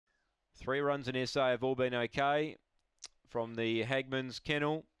3 runs in SA have all been okay from the Hagman's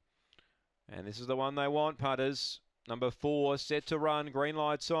kennel. And this is the one they want, punters. Number 4, set to run. Green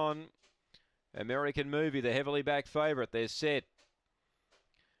lights on. American Movie, the heavily backed favourite. They're set.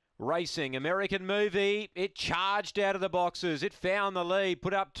 Racing, American Movie. It charged out of the boxes. It found the lead.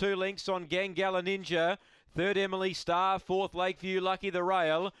 Put up 2 lengths on Gawler Ninja. 3rd, Emily Star. 4th, Lakeview Lucky the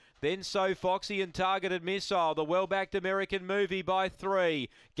Rail. Then So Foxy and Targeted Missile. The well-backed American Movie by 3.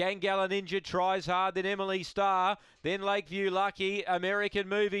 Gawler Ninja tries hard. Then Emily Star. Then Lakeview Lucky. American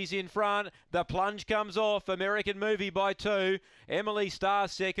Movie's in front. The plunge comes off. American Movie by 2. Emily Star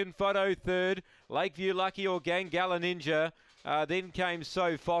second. Photo third. Lakeview Lucky or Gawler Ninja. Then came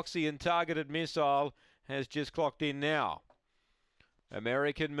So Foxy and Targeted Missile has just clocked in now.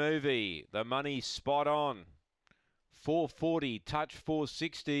 American Movie, the money spot on. 440, touch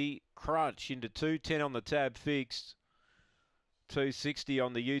 460, crunch into 210 on the tab fixed. 260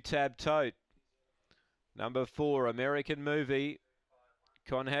 on the U-tab tote. Number 4, American Movie,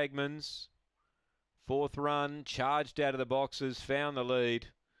 Con Hagman's. 4th run, charged out of the boxes, found the lead.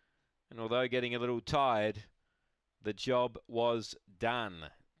 And although getting a little tired, the job was done.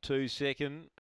 2 second.